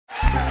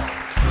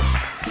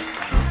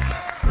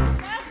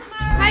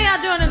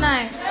y'all doing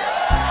tonight?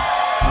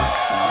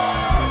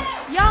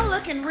 Y'all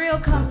looking real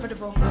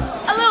comfortable.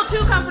 A little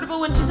too comfortable,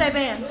 wouldn't you say,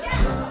 band?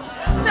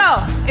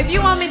 So, if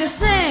you want me to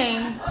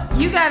sing,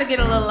 you gotta get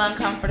a little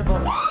uncomfortable.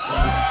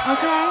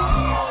 Okay?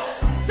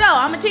 So,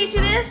 I'm gonna teach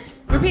you this.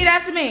 Repeat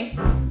after me.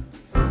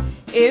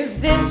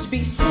 If this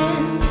be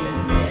sin,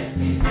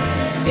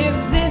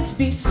 if this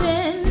be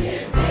sin,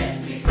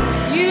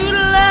 you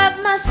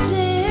love my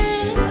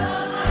sin.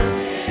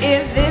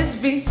 If this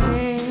be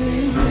sin.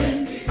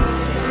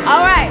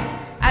 All right,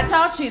 I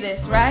taught you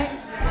this, right?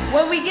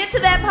 When we get to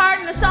that part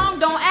in the song,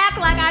 don't act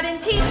like I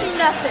didn't teach you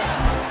nothing.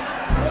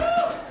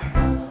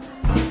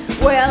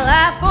 Well,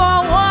 I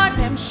for one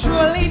am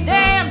surely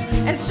damned,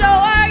 and so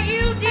are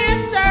you, dear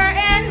sir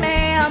and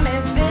ma'am.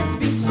 If this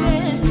be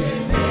sin,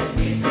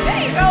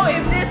 there you go.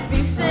 If this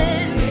be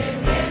sin,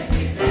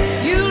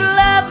 you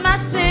love my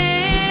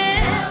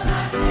sin.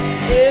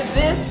 If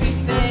this be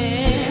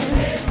sin.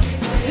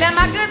 Now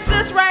my good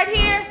sis right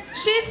here,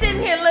 she's sitting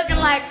here looking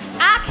like,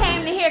 I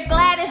came to hear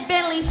Gladys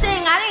Bentley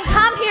sing. I didn't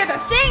come here to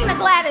sing the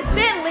Gladys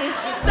Bentley.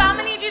 So I'm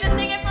gonna need you to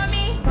sing it for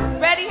me.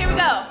 Ready? Here we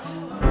go.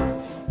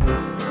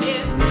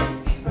 If this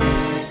be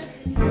sin.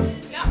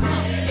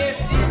 If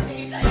this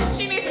be sin.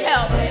 She needs some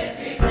help.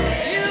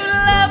 You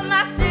love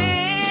my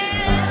sin.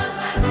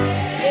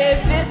 If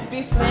this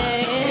be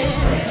sin.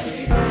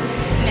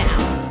 Now.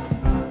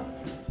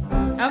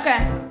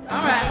 Okay.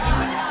 All right.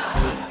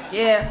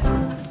 Yeah.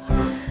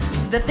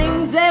 The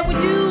things that we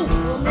do,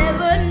 we'll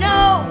never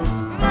know.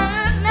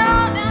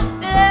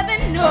 Never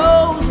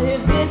knows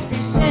if this be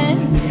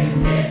sin.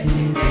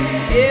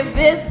 If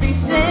this be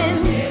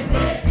sin,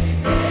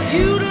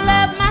 you'd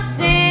love my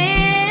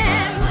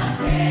sin.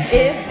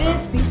 If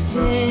this be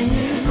sin.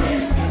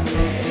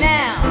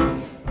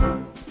 Now,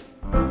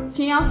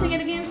 can y'all sing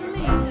it again for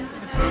me?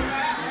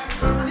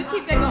 Just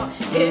keep that going.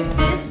 If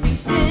this be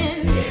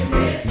sin,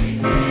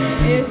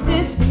 if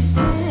this be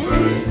sin,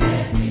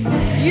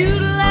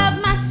 you'd love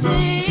my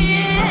sin.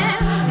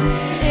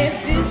 If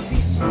this be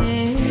sin.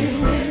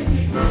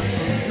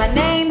 My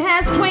name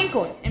has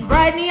twinkled in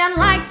bright neon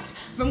lights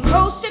from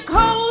coast to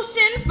coast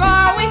and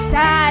faraway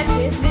sides.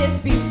 If this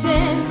be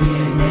sin,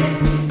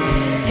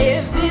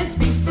 if this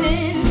be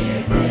sin,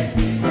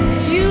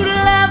 you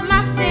love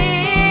my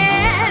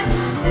sin.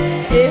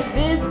 If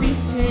this be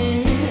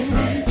sin.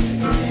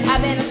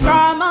 I've been a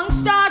star among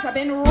stars, I've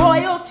been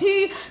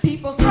royalty.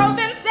 People throw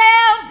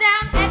themselves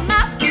down at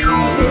my feet.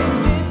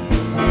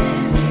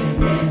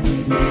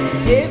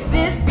 If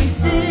this be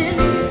sin,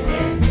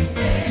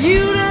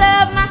 you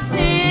love my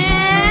sin.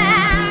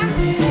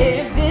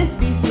 If this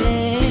be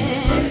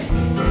sin.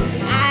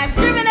 I've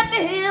driven up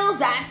the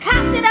hills, I've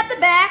cocked it up the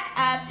back,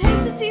 I've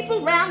tasted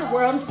seafood round the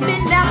world and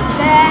spin down the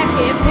stack.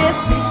 If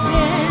this be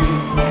sin,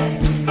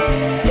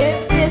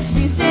 if this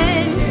be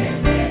sin,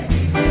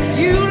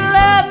 you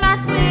love my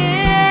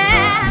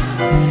sin.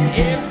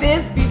 If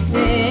this be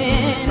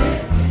sin.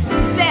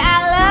 Say,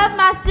 I love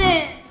my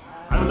sin.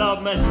 I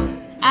love my sin.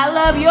 I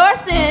love your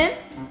sin.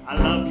 I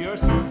love your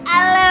sin.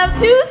 I love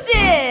to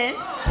sin.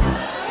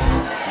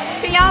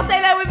 Can y'all say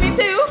that with me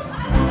too?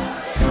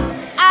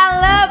 I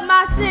love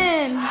my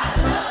sin.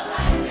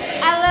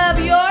 I love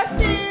your